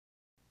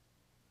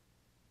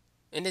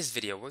In this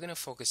video, we're going to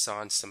focus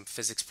on some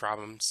physics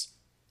problems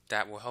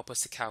that will help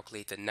us to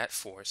calculate the net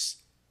force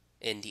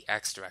in the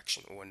x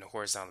direction or in the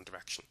horizontal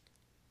direction.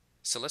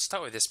 So let's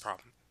start with this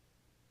problem.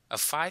 A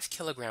 5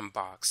 kilogram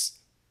box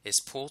is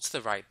pulled to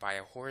the right by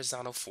a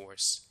horizontal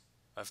force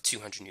of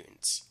 200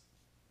 newtons.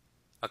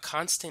 A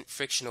constant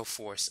frictional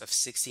force of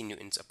 60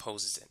 newtons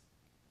opposes it.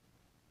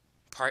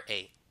 Part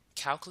A.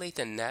 Calculate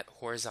the net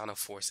horizontal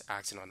force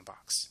acting on the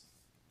box.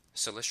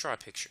 So let's draw a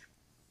picture.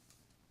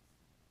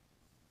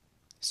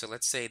 So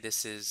let's say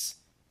this is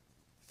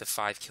the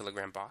 5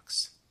 kilogram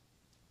box.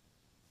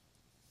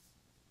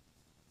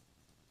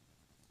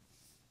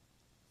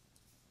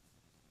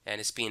 And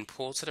it's being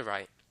pulled to the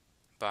right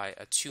by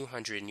a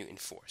 200 Newton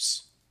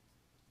force.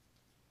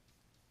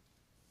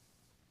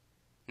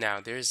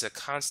 Now there is a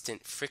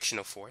constant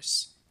frictional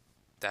force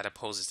that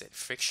opposes it.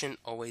 Friction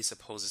always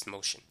opposes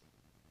motion.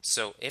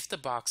 So if the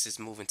box is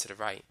moving to the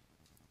right,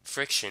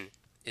 friction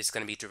is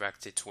going to be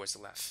directed towards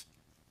the left.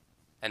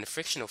 And the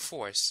frictional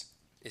force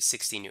is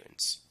 60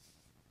 newtons.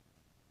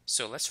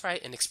 So let's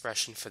write an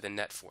expression for the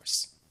net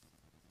force.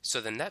 So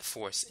the net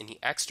force in the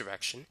x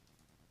direction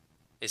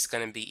is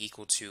going to be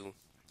equal to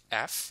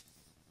F.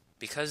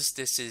 Because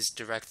this is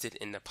directed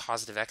in the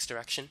positive x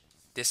direction,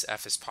 this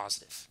F is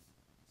positive.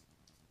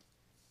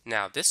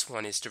 Now this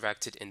one is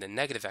directed in the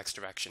negative x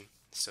direction,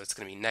 so it's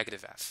going to be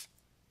negative F.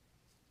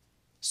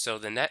 So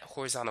the net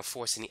horizontal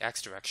force in the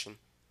x direction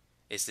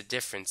is the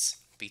difference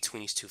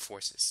between these two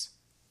forces.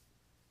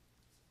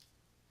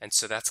 And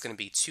so that's going to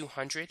be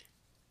 200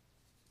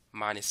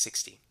 minus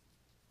 60.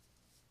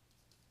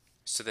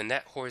 So the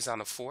net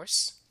horizontal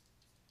force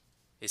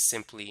is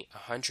simply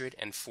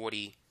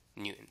 140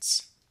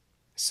 newtons.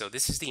 So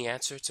this is the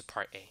answer to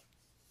part A.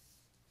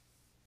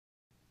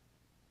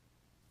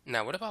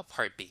 Now what about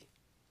part B?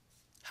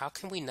 How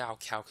can we now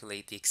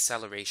calculate the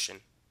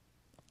acceleration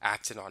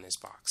acted on this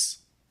box?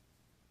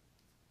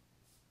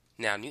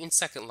 Now Newton's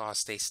second law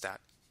states that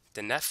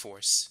the net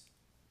force,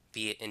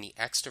 be it in the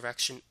x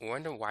direction or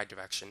in the y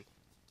direction,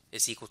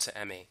 is equal to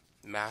ma,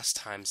 mass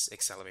times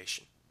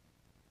acceleration.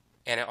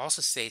 And it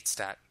also states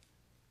that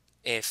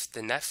if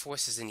the net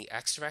force is in the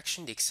x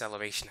direction, the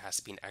acceleration has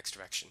to be in the x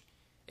direction.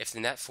 If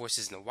the net force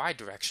is in the y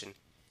direction,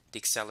 the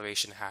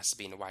acceleration has to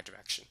be in the y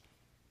direction.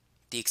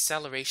 The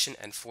acceleration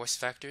and force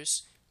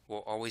vectors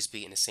will always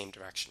be in the same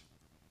direction.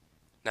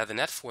 Now the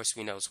net force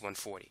we know is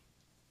 140.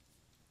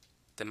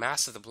 The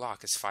mass of the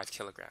block is 5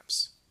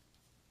 kilograms.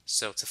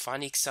 So to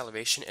find the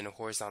acceleration in a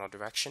horizontal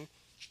direction,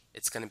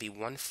 it's going to be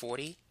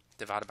 140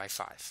 divided by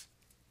 5.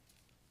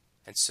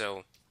 And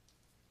so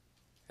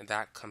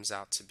that comes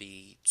out to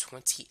be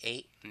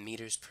 28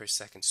 meters per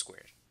second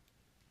squared.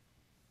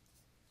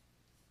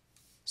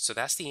 So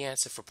that's the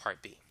answer for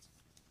part B.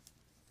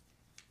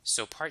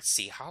 So part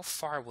C, how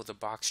far will the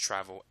box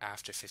travel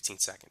after 15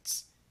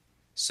 seconds?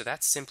 So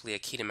that's simply a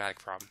kinematic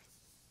problem.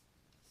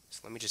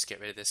 So let me just get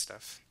rid of this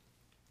stuff.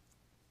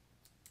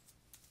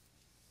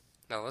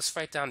 Now let's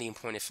write down the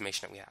important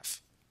information that we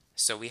have.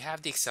 So we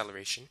have the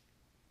acceleration.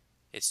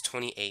 It's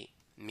 28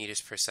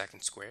 meters per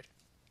second squared.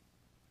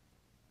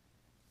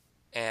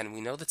 And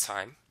we know the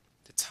time.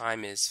 The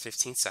time is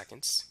 15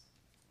 seconds.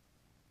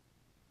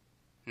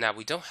 Now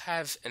we don't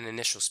have an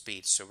initial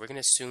speed, so we're going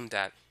to assume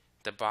that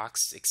the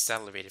box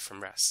accelerated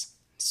from rest.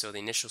 So the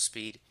initial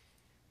speed,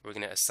 we're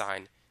going to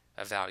assign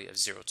a value of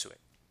 0 to it.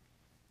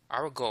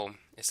 Our goal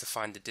is to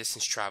find the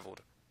distance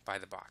traveled by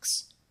the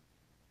box.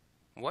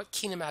 What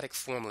kinematic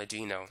formula do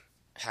you know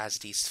has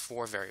these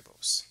 4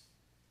 variables?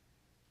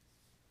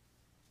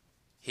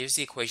 Here's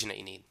the equation that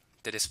you need.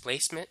 The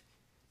displacement,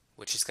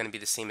 which is going to be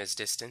the same as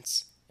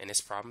distance in this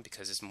problem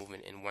because it's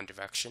moving in one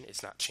direction,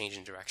 it's not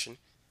changing direction.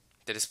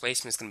 The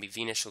displacement is going to be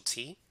v initial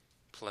t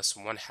plus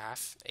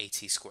 1/2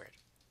 at squared.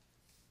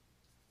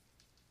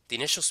 The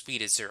initial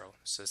speed is 0,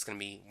 so it's going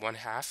to be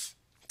 1/2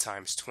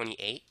 times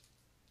 28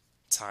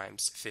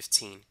 times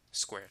 15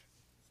 squared.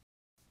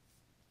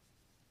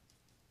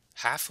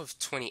 Half of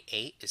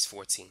 28 is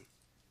 14.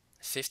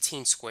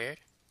 15 squared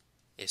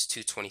is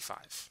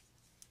 225.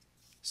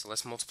 So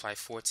let's multiply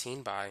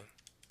 14 by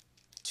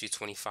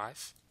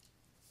 225.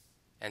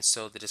 And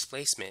so the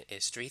displacement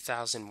is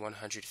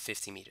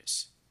 3,150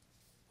 meters,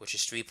 which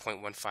is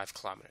 3.15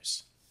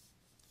 kilometers.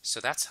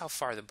 So that's how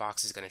far the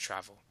box is going to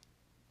travel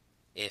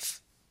if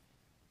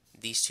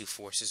these two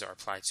forces are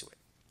applied to it.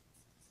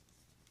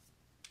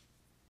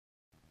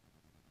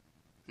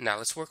 Now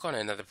let's work on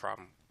another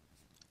problem.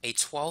 A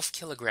 12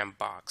 kilogram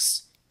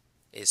box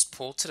is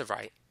pulled to the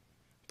right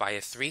by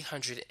a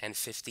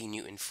 350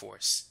 Newton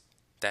force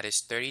that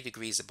is 30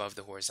 degrees above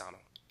the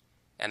horizontal,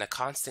 and a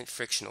constant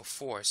frictional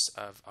force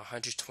of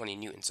 120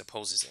 newtons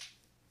opposes it.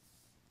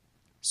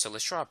 So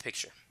let's draw a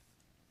picture.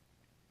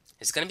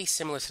 It's going to be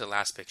similar to the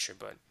last picture,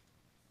 but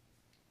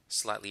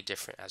slightly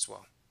different as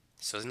well.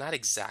 So it's not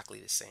exactly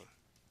the same.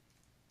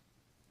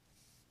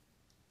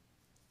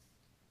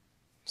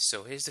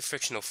 So here's the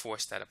frictional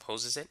force that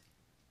opposes it,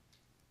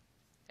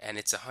 and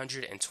it's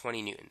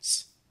 120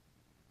 newtons.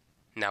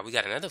 Now we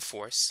got another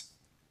force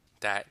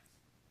that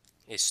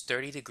is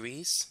 30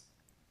 degrees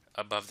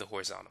above the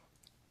horizontal.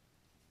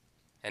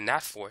 and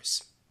that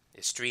force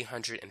is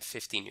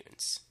 350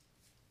 newtons.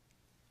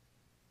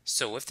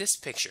 So with this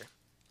picture,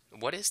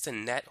 what is the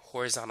net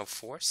horizontal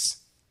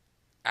force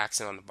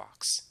acting on the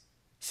box?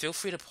 Feel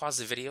free to pause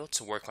the video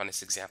to work on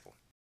this example.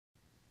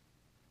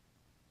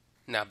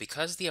 Now,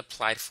 because the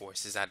applied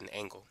force is at an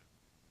angle,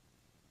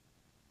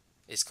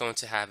 it's going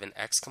to have an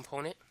x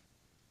component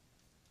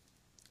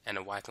and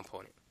a y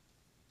component.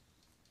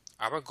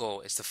 Our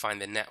goal is to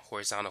find the net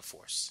horizontal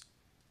force,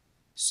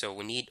 so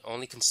we need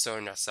only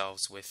concern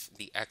ourselves with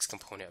the x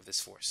component of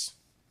this force.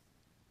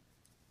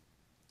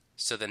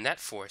 So the net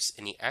force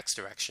in the x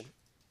direction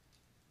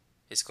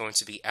is going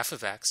to be f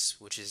of x,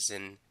 which is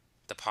in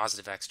the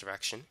positive x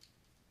direction,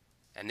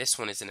 and this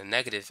one is in the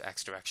negative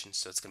x direction,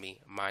 so it's going to be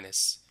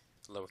minus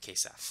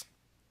lowercase f.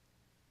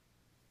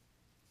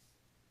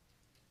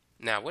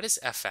 Now, what is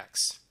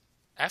fx?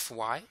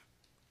 Fy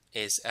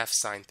is f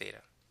sine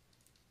theta,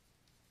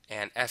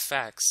 and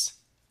fx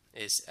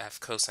is f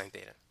cosine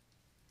theta.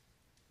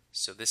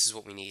 So this is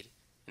what we need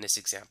in this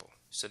example.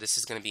 So this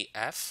is going to be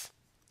f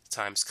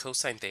times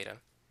cosine theta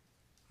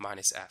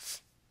minus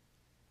f.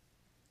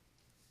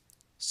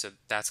 So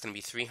that's going to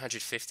be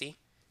 350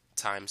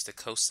 times the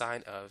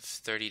cosine of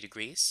 30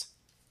 degrees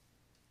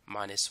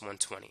minus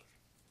 120.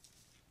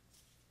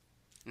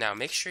 Now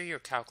make sure your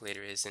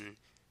calculator is in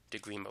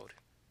degree mode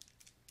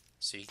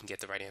so you can get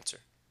the right answer.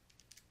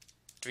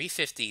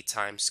 350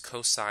 times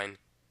cosine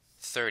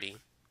 30,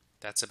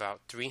 that's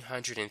about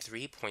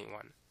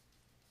 303.1.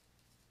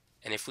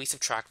 And if we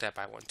subtract that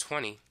by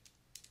 120,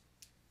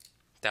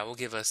 that will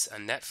give us a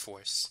net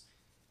force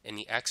in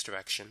the x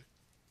direction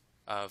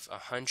of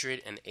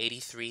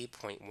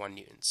 183.1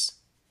 newtons.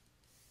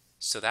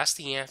 So that's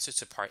the answer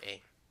to part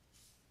A.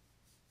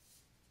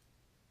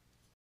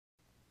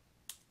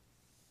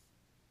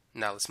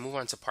 Now let's move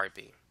on to part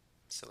B.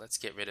 So let's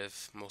get rid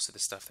of most of the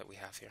stuff that we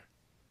have here.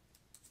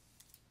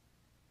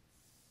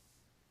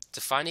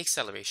 To find the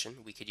acceleration,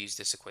 we could use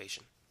this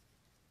equation.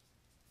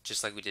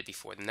 Just like we did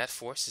before, the net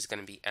force is going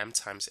to be m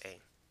times a.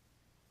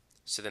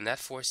 So the net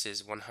force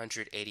is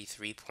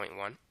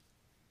 183.1.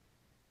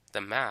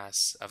 The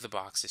mass of the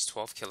box is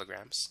 12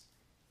 kilograms.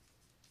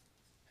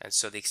 And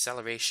so the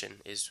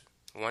acceleration is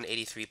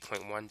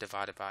 183.1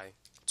 divided by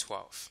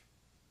 12.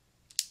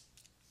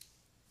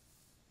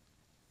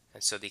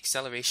 And so the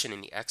acceleration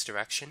in the x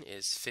direction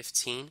is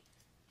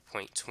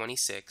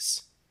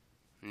 15.26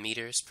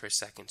 meters per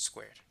second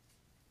squared.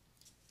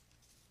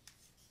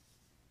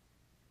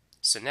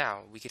 So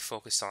now we could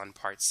focus on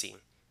part C,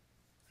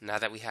 now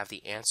that we have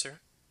the answer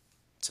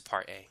to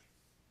part A.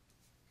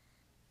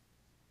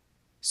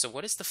 So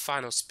what is the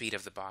final speed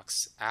of the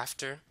box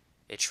after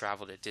it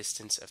traveled a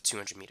distance of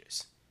 200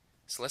 meters?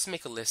 So let's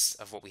make a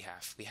list of what we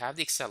have. We have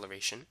the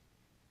acceleration.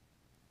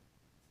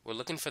 We're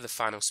looking for the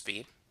final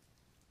speed.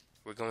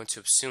 We're going to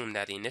assume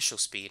that the initial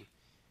speed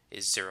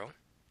is 0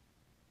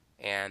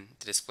 and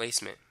the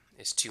displacement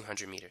is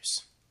 200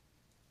 meters.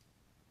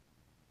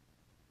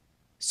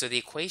 So the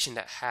equation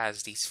that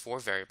has these four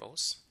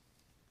variables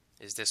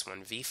is this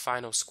one. V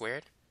final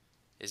squared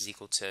is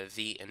equal to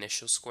V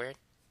initial squared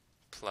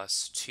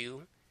plus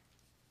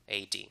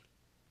 2AD.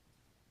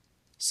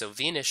 So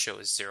V initial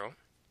is 0.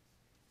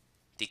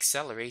 The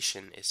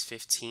acceleration is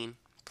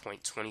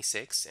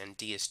 15.26 and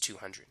D is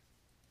 200.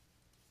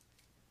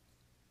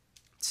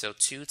 So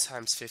 2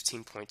 times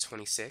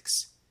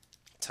 15.26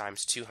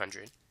 times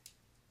 200,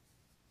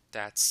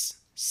 that's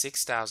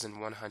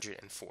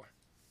 6,104.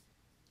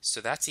 So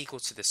that's equal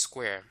to the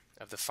square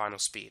of the final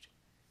speed.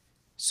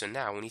 So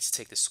now we need to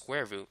take the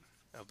square root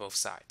of both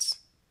sides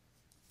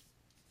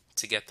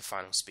to get the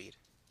final speed.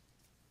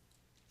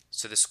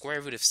 So the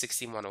square root of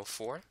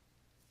 6,104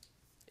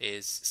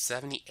 is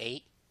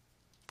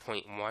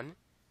 78.1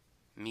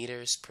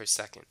 meters per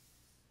second.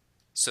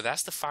 So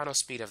that's the final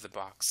speed of the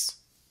box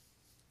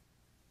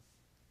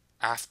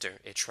after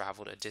it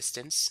traveled a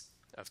distance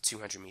of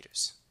 200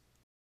 meters.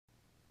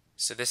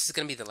 So this is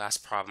going to be the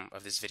last problem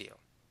of this video.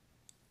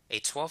 A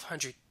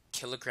 1,200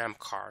 kilogram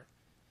car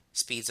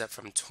speeds up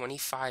from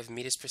 25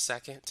 meters per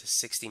second to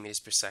 60 meters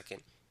per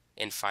second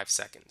in 5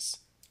 seconds.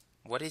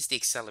 What is the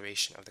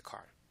acceleration of the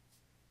car?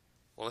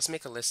 Well, let's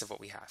make a list of what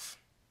we have.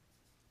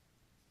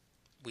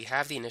 We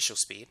have the initial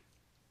speed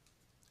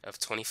of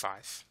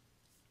 25.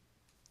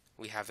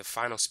 We have the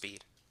final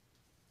speed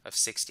of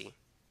 60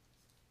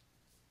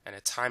 and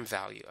a time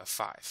value of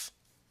 5.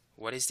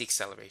 What is the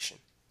acceleration?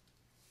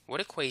 What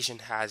equation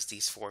has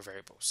these four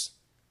variables?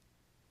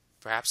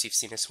 Perhaps you've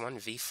seen this one.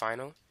 V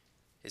final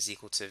is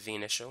equal to V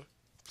initial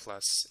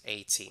plus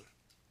AT.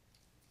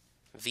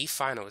 V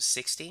final is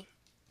 60.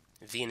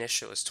 V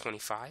initial is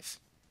 25.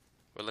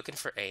 We're looking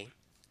for A,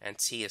 and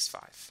T is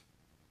 5.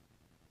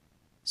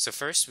 So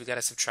first, we got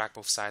to subtract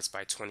both sides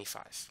by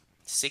 25.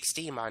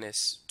 60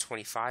 minus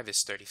 25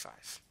 is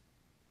 35.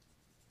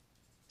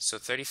 So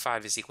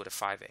 35 is equal to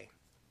 5A.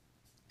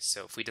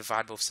 So if we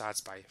divide both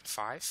sides by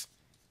 5,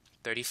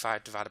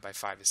 35 divided by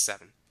 5 is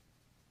 7.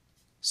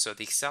 So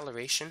the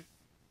acceleration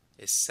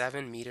is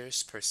 7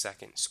 meters per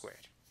second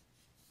squared.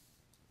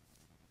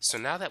 So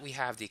now that we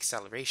have the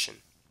acceleration,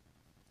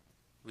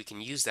 we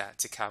can use that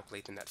to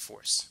calculate the net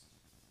force.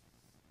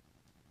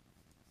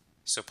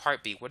 So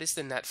part B, what is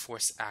the net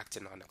force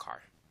acting on the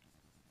car?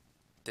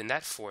 The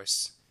net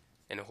force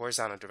in the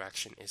horizontal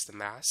direction is the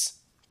mass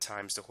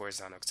times the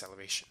horizontal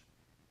acceleration.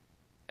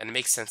 And it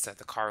makes sense that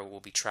the car will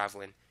be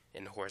traveling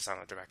in the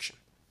horizontal direction.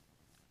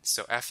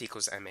 So F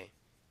equals ma.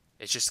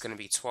 It's just going to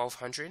be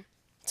 1200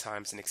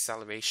 times an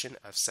acceleration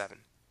of 7.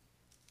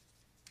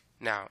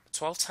 Now,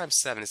 12 times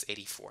 7 is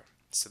 84.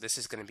 So this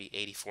is going to be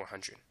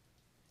 8400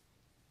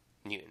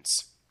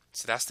 newtons.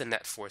 So that's the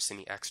net force in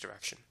the x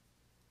direction.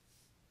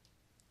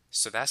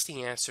 So that's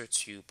the answer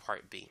to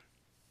part B.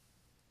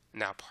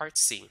 Now part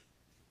C.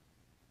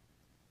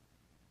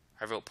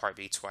 I wrote part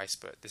B twice,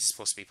 but this is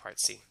supposed to be part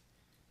C.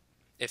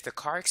 If the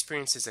car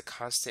experiences a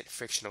constant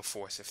frictional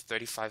force of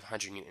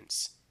 3500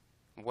 newtons,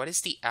 what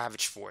is the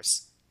average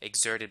force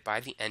exerted by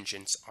the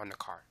engines on the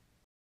car?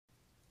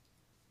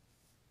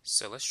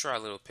 So let's draw a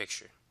little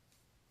picture.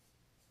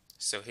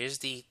 So here's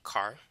the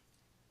car.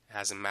 It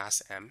has a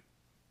mass m,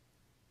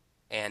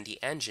 and the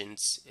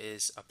engines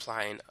is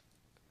applying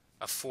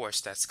a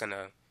force that's going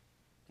to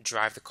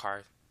drive the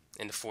car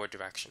in the forward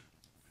direction,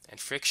 and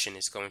friction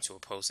is going to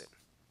oppose it.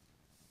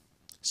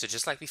 So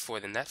just like before,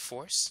 the net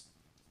force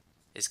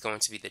is going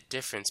to be the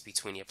difference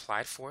between the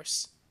applied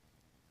force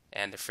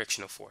and the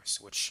frictional force,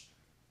 which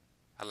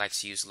I like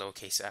to use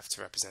lowercase f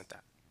to represent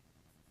that.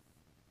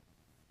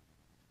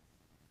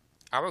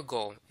 Our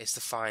goal is to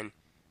find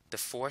the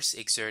force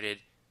exerted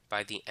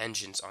by the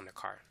engines on the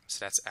car,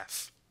 so that's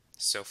F.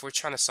 So if we're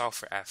trying to solve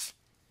for F,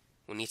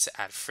 we need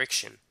to add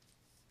friction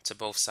to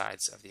both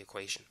sides of the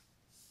equation.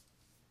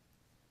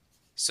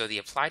 So the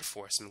applied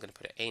force, I'm going to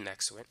put an A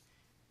next to it,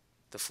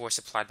 the force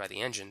applied by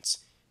the engines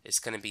is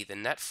going to be the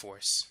net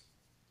force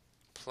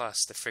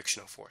plus the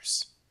frictional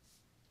force.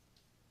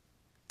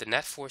 The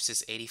net force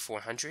is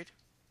 8400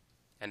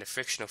 and the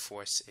frictional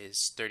force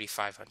is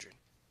 3500,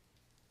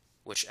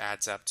 which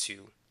adds up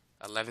to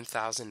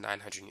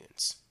 11,900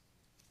 newtons.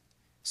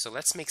 So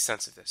let's make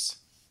sense of this.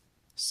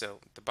 So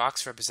the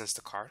box represents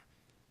the car.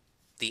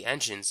 The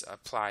engines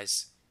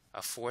applies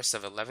a force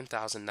of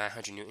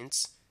 11,900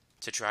 newtons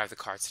to drive the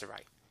car to the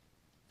right.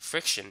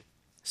 Friction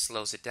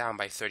slows it down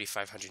by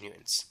 3,500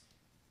 newtons.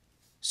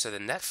 So the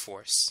net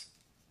force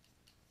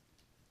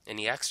in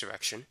the x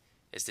direction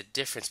is the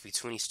difference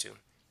between these two,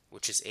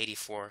 which is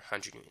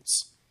 8,400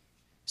 newtons.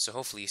 So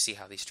hopefully you see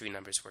how these three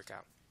numbers work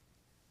out.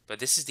 But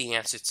this is the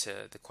answer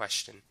to the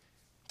question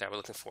that we're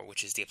looking for,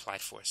 which is the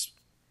applied force,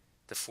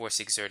 the force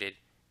exerted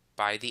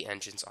by the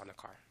engines on the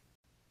car.